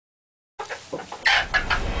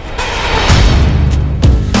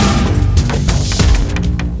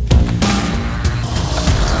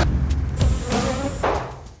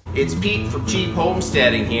It's Pete from Cheap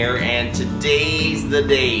Homesteading here, and today's the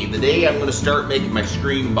day. The day I'm going to start making my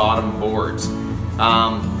screen bottom boards.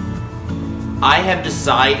 I have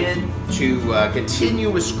decided to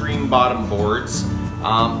continue with screen bottom boards.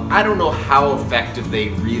 I don't know how effective they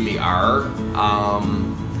really are,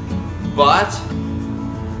 but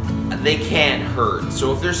they can't hurt.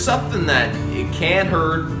 So if there's something that it can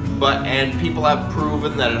hurt, and people have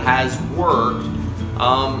proven that it has worked,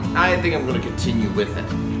 I think I'm going to continue with it.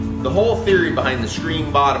 The whole theory behind the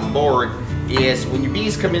screen bottom board is when your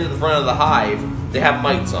bees come into the front of the hive, they have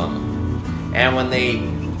mites on them. And when they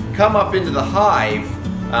come up into the hive,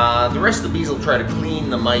 the rest of the bees will try to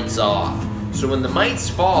clean the mites off. So when the mites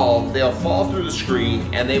fall, they'll fall through the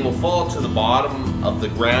screen and they will fall to the bottom of the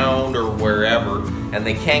ground or wherever, and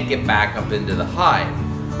they can't get back up into the hive.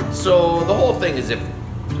 So the whole thing is, if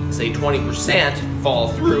say 20% fall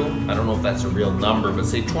through, I don't know if that's a real number, but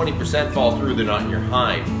say 20% fall through, they're not in your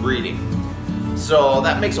hive breeding. So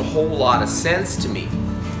that makes a whole lot of sense to me.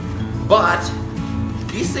 But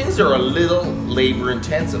these things are a little labor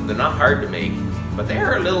intensive. They're not hard to make, but they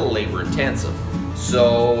are a little labor intensive.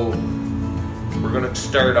 So we're gonna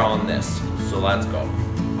start on this. So let's go.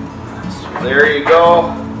 So there you go.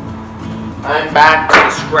 I'm back to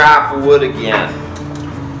the scrap wood again.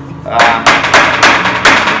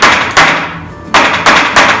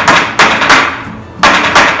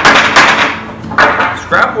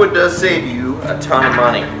 Scrap wood does save you a ton of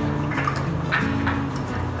money,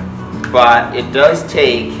 but it does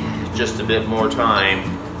take just a bit more time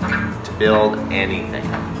to build anything,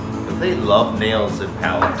 because they love nails and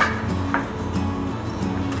pallets.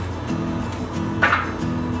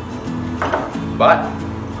 But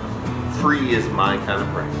free is my kind of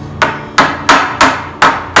price.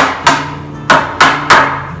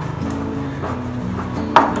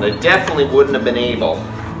 And I definitely wouldn't have been able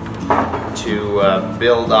to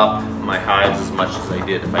build up my hives as much as I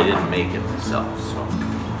did if I didn't make it myself. So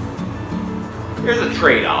here's a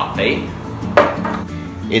trade-off, eh?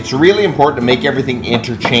 It's really important to make everything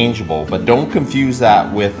interchangeable, but don't confuse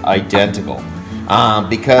that with identical.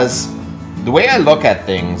 Because the way I look at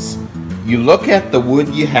things, you look at the wood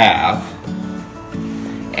you have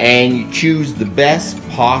and you choose the best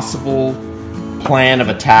possible plan of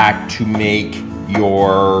attack to make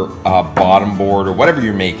your bottom board or whatever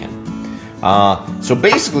you're making. So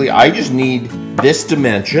basically I just need this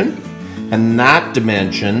dimension and that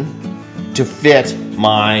dimension to fit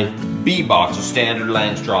my bee box, or standard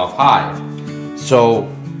Langstroth hive. So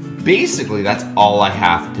basically that's all I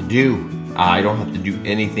have to do. I don't have to do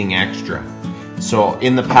anything extra. So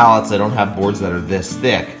in the pallets I don't have boards that are this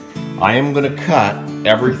thick. I am going to cut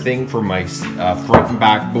everything for my front and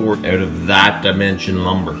back board out of that dimension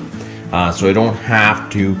lumber. So I don't have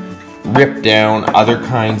to rip down other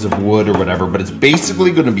kinds of wood or whatever, but it's basically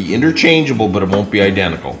going to be interchangeable, but it won't be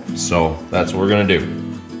identical. So that's what we're going to do.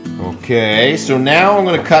 Okay, so now I'm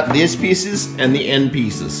going to cut these pieces and the end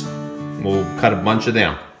pieces. We'll cut a bunch of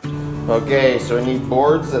them. Okay, so I need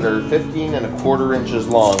boards that are 15 1/4 inches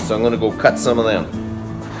long, so I'm going to go cut some of them.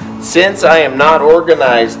 Since I am not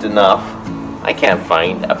organized enough, I can't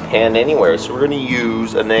find a pen anywhere, so we're going to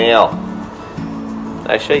use a nail.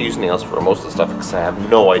 Actually, I use nails for most of the stuff because I have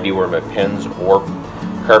no idea where my pens or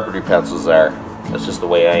carpentry pencils are. That's just the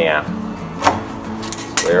way I am.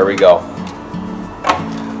 So there we go.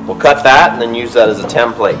 We'll cut that and then use that as a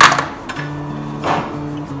template.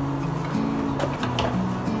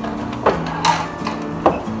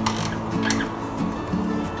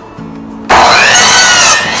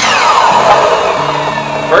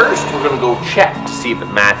 First, we're going to go check to see if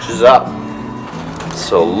it matches up.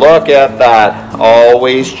 So look at that.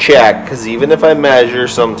 Always check, because even if I measure,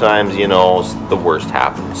 sometimes, you know, the worst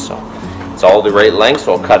happens. So it's all the right length,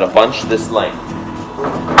 so I'll cut a bunch this length.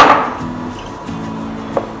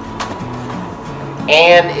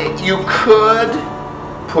 And you could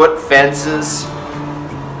put fences.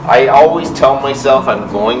 I always tell myself I'm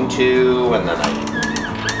going to, and then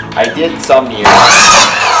I did some years.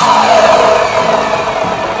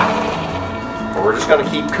 But we're just going to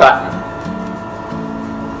keep cutting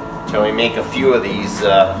until we make a few of these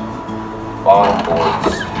bottom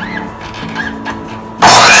boards.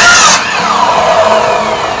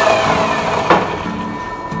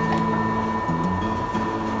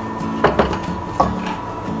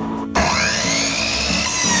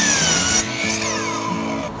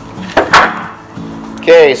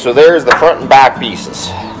 Okay, so there's the front and back pieces.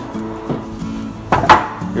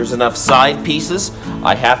 Here's enough side pieces.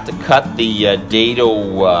 I have to cut the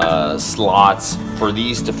dado slots for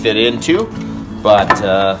these to fit into, but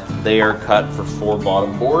they are cut for 4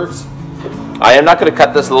 bottom boards. I am not going to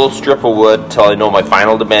cut this little strip of wood until I know my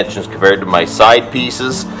final dimensions compared to my side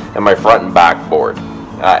pieces and my front and back board.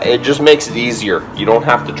 It just makes it easier. You don't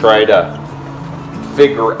have to try to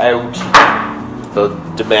figure out the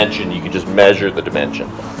dimension. You can just measure the dimension.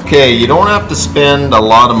 Okay, you don't have to spend a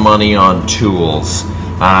lot of money on tools.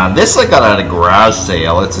 This I got at a garage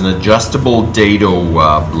sale. It's an adjustable dado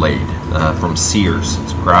blade from Sears.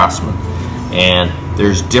 It's a Craftsman. And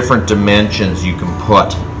there's different dimensions you can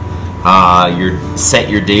put set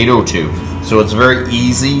your dado to. So it's very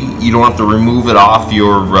easy. You don't have to remove it off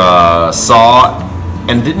your saw,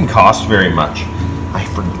 and it didn't cost very much.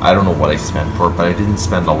 I don't know what I spent for it, but I didn't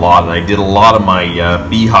spend a lot, and I did a lot of my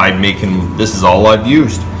beehive making. This is all I've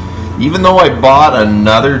used. Even though I bought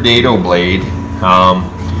another dado blade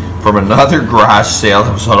from another garage sale,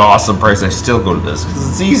 it was an awesome price, I still go to this because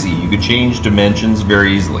it's easy. You can change dimensions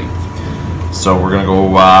very easily. So we're gonna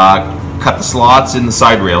go cut the slots in the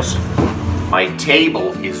side rails. My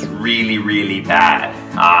table is really bad.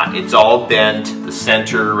 It's all bent. The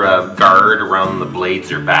center guard around the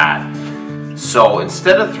blades are bad. So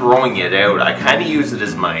instead of throwing it out, I kind of use it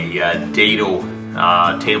as my dado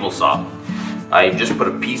table saw. I just put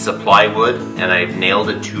a piece of plywood and I've nailed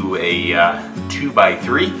it to a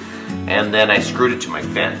 2x3, and then I screwed it to my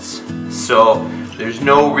fence. So there's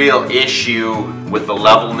no real issue with the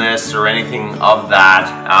levelness or anything of that,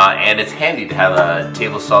 and it's handy to have a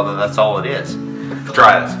table saw that's all it is.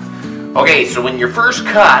 Try this. Okay, so when your first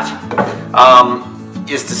cut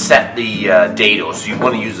is to set the dado, so you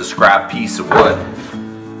want to use a scrap piece of wood.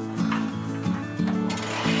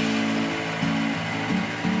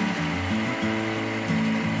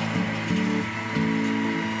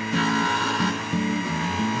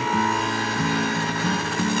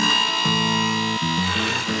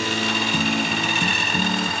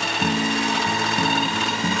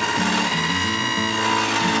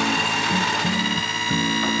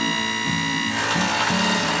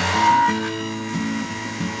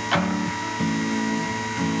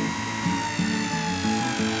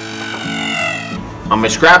 On my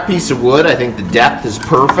scrap piece of wood, I think the depth is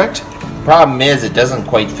perfect. The problem is it doesn't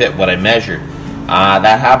quite fit what I measured.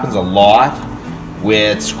 That happens a lot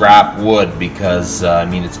with scrap wood because, I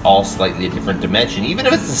mean, it's all slightly a different dimension, even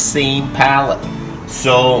if it's the same pallet.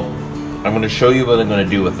 So I'm going to show you what I'm going to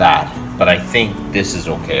do with that, but I think this is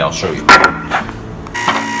okay. I'll show you.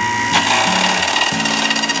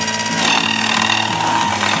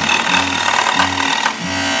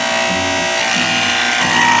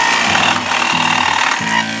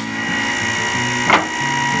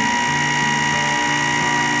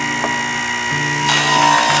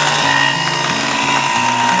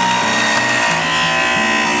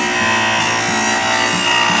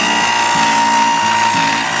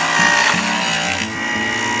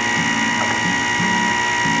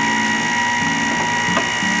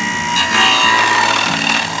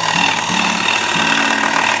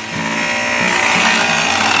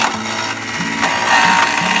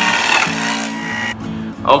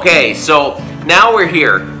 Okay, so now we're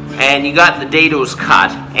here, and you got the dados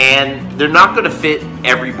cut, and they're not going to fit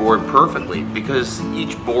every board perfectly because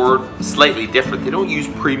each board is slightly different. They don't use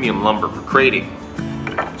premium lumber for crating.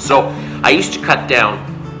 So I used to cut down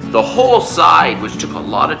the whole side, which took a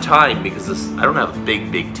lot of time because I don't have a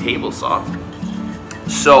big table saw.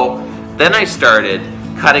 So then I started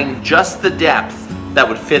cutting just the depth that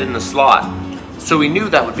would fit in the slot. So we knew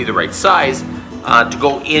that would be the right size to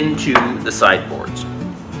go into the sideboards.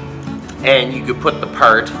 And you could put the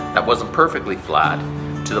part that wasn't perfectly flat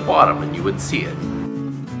to the bottom and you would see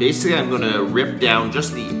it. Basically, I'm going to rip down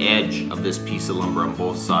just the edge of this piece of lumber on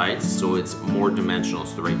both sides so it's more dimensional,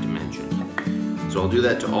 it's the right dimension. So I'll do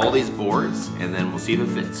that to all these boards and then we'll see if it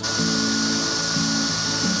fits.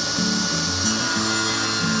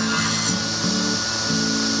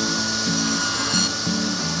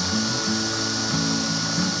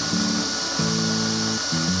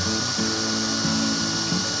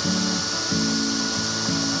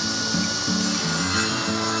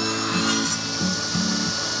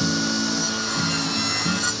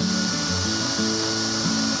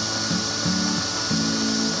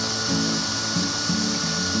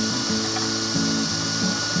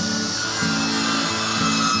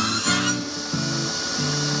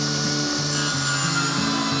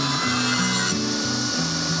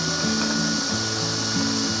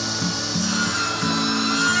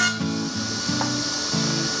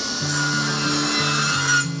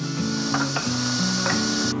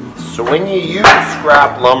 So when you use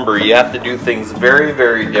scrap lumber, you have to do things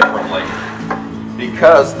very differently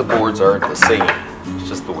because the boards aren't the same. It's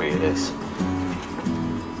just the way it is.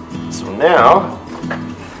 So now,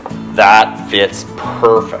 That fits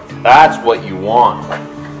perfect. That's what you want.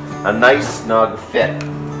 A nice snug fit.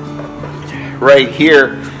 Right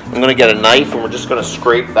here, I'm going to get a knife and we're just going to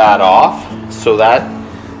scrape that off so that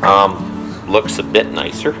looks a bit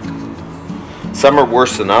nicer. Some are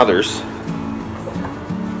worse than others.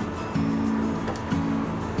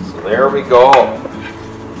 So there we go.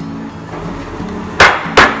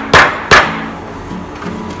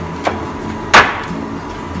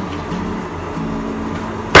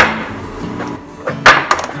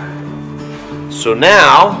 So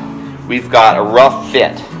now we've got a rough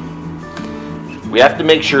fit. We have to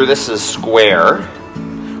make sure this is square.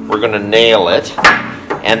 We're going to nail it,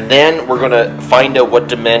 and then we're going to find out what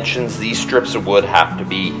dimensions these strips of wood have to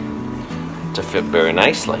be to fit very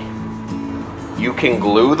nicely. You can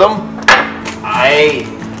glue them.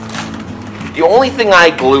 The only thing I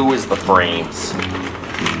glue is the frames.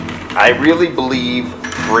 I really believe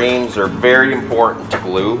frames are very important to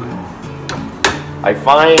glue. I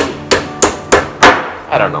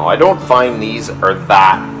don't know, I don't find these are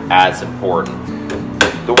that as important.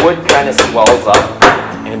 The wood kind of swells up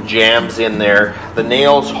and jams in there. The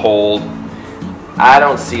nails hold. I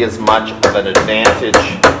don't see as much of an advantage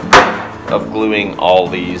of gluing all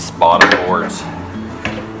these bottom boards.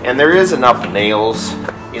 And there is enough nails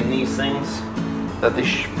in these things that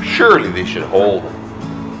surely they should hold.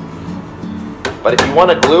 But if you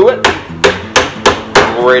want to glue it,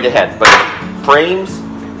 go right ahead. But frames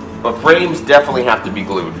definitely have to be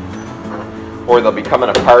glued, or they'll be coming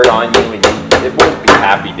apart on you and it won't be a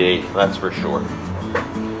happy day, that's for sure.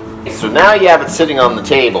 So now you have it sitting on the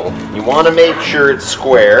table. You want to make sure it's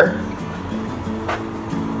square.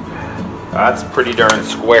 That's pretty darn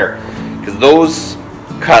square, because those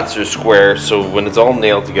cuts are square, so when it's all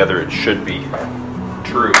nailed together it should be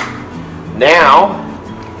true.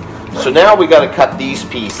 So now we got to cut these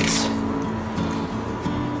pieces.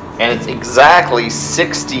 And it's exactly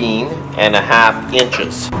 16.5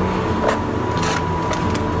 inches.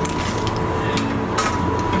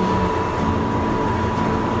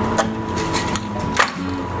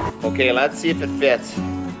 Okay, let's see if it fits.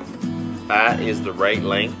 That is the right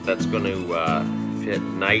length. That's going to fit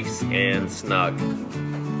nice and snug.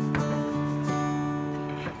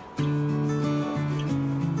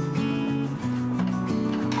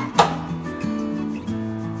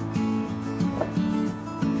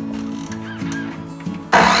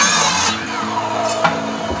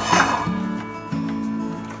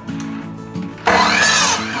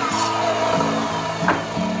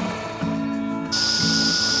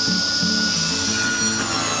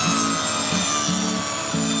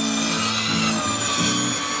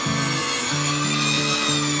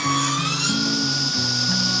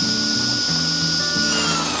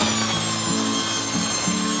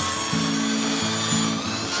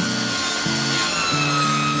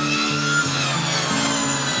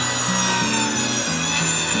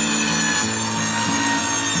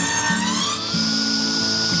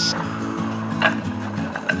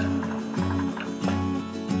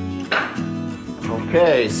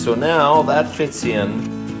 Okay, so now that fits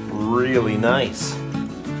in really nice.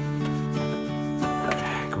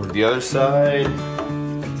 Go to the other side.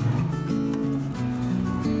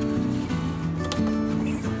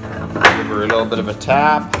 Give her a little bit of a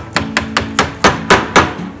tap.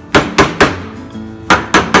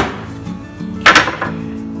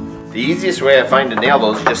 The easiest way I find to nail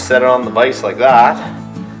those is just set it on the vise like that.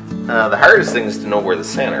 The hardest thing is to know where the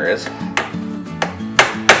center is.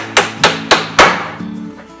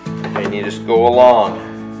 And you just go along.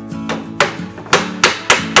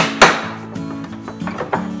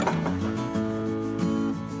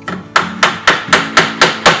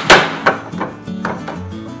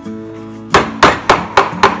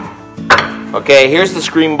 Okay, here's the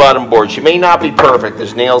screen bottom board. She may not be perfect.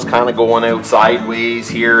 There's nails kind of going out sideways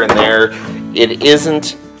here and there. It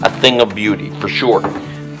isn't a thing of beauty, for sure.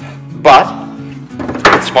 But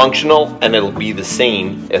it's functional and it'll be the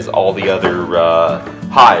same as all the other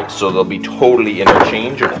hives, so they'll be totally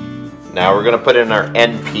interchangeable. Now we're going to put in our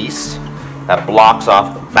end piece that blocks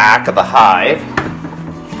off the back of the hive.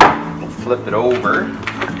 We'll flip it over,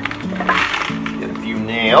 get a few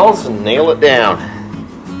nails and nail it down.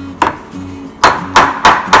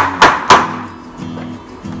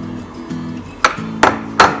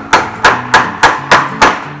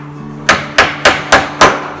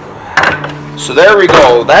 So there we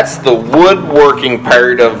go. That's the woodworking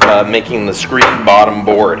part of making the screen bottom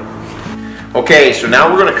board. Okay, so now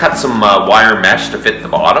we're going to cut some wire mesh to fit the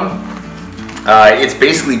bottom. It's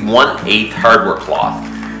basically 1/8 hardware cloth.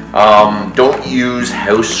 Don't use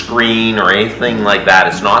house screen or anything like that.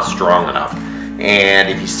 It's not strong enough. And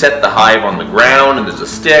if you set the hive on the ground and there's a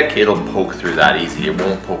stick, it'll poke through that easy. It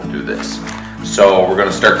won't poke through this. So we're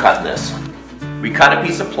gonna start cutting this. We cut a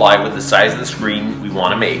piece of plywood the size of the screen we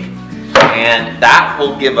wanna make. And that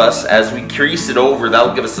will give us, as we crease it over,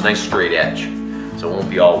 that'll give us a nice straight edge. So it won't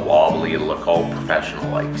be all wobbly, it'll look all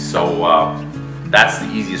professional-like. So that's the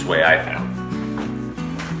easiest way I found.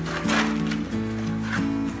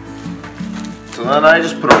 So then I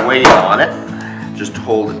just put a weight on it, just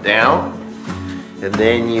hold it down, and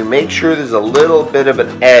then you make sure there's a little bit of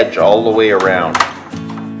an edge all the way around.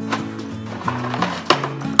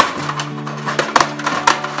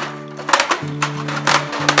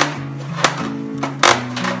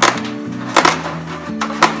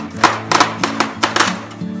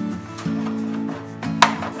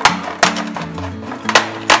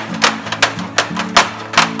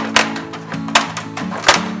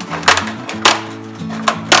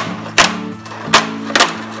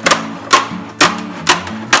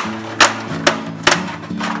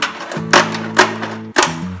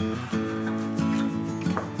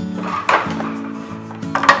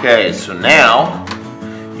 Okay, so now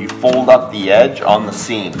you fold up the edge on the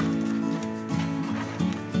seam.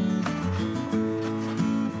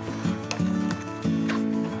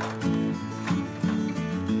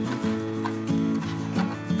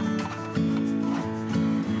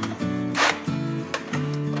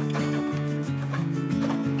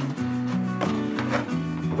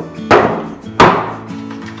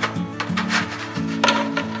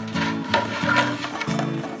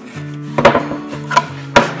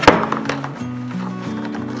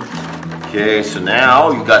 Okay, so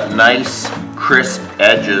now you've got nice, crisp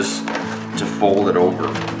edges to fold it over.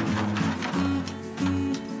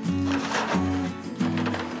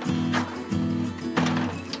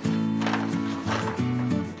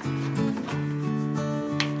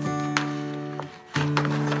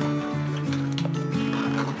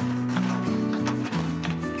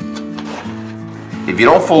 If you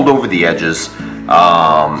don't fold over the edges,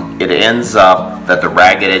 it ends up that the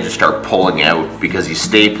ragged edges start pulling out because you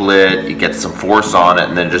staple it, you get some force on it,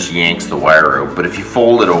 and then it just yanks the wire out. But if you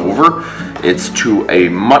fold it over, it's to a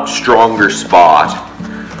much stronger spot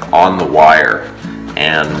on the wire,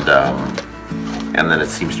 and then it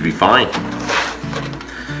seems to be fine.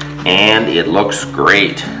 And it looks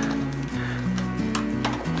great.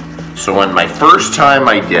 So when my first time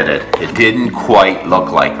I did it, it didn't quite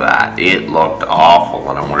look like that. It looked awful,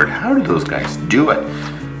 and I wondered, how do those guys do it?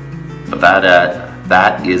 But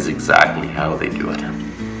that is exactly how they do it.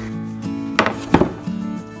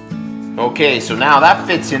 Okay, so now that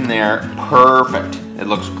fits in there perfect. It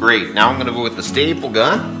looks great. Now I'm gonna go with the staple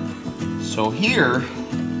gun. So here,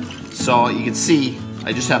 so you can see,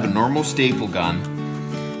 I just have a normal staple gun,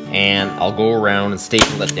 and I'll go around and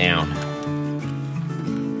staple it down.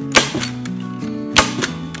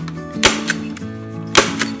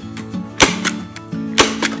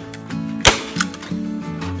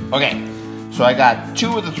 Okay, so I got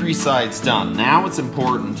 2 of the 3 sides done. Now it's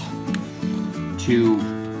important to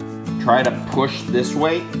try to push this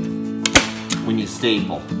way when you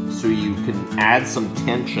staple, so you can add some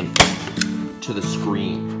tension to the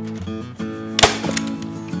screen.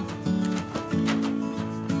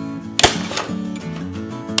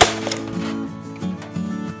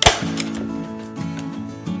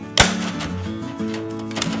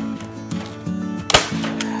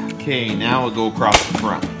 Okay, now we'll go across the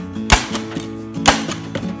front.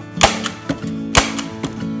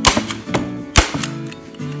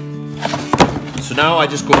 So now I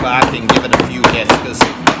just go back and give it a few hits, because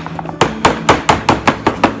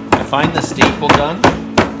I find the staple gun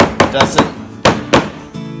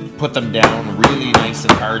doesn't put them down really nice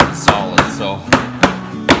and hard and solid, so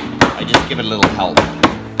I just give it a little help.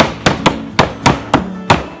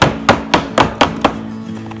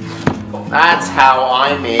 That's how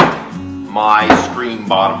I make my screen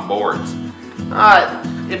bottom boards.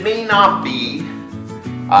 It may not be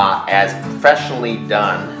as professionally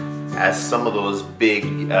done as some of those big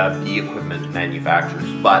bee equipment manufacturers,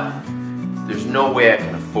 but there's no way I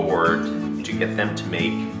can afford to get them to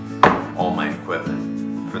make all my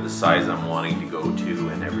equipment for the size I'm wanting to go to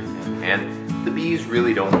and everything. And the bees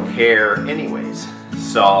really don't care anyways.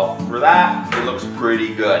 So for that, it looks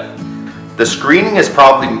pretty good. The screening is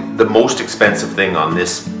probably the most expensive thing on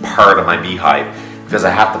this part of my beehive, because I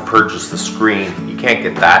have to purchase the screen. You can't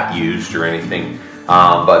get that used or anything,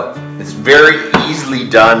 but it's very easily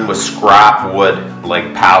done with scrap wood,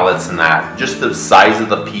 like pallets and that. Just the size of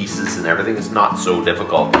the pieces and everything is not so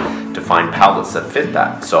difficult to find pallets that fit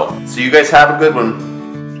that. So you guys have a good one.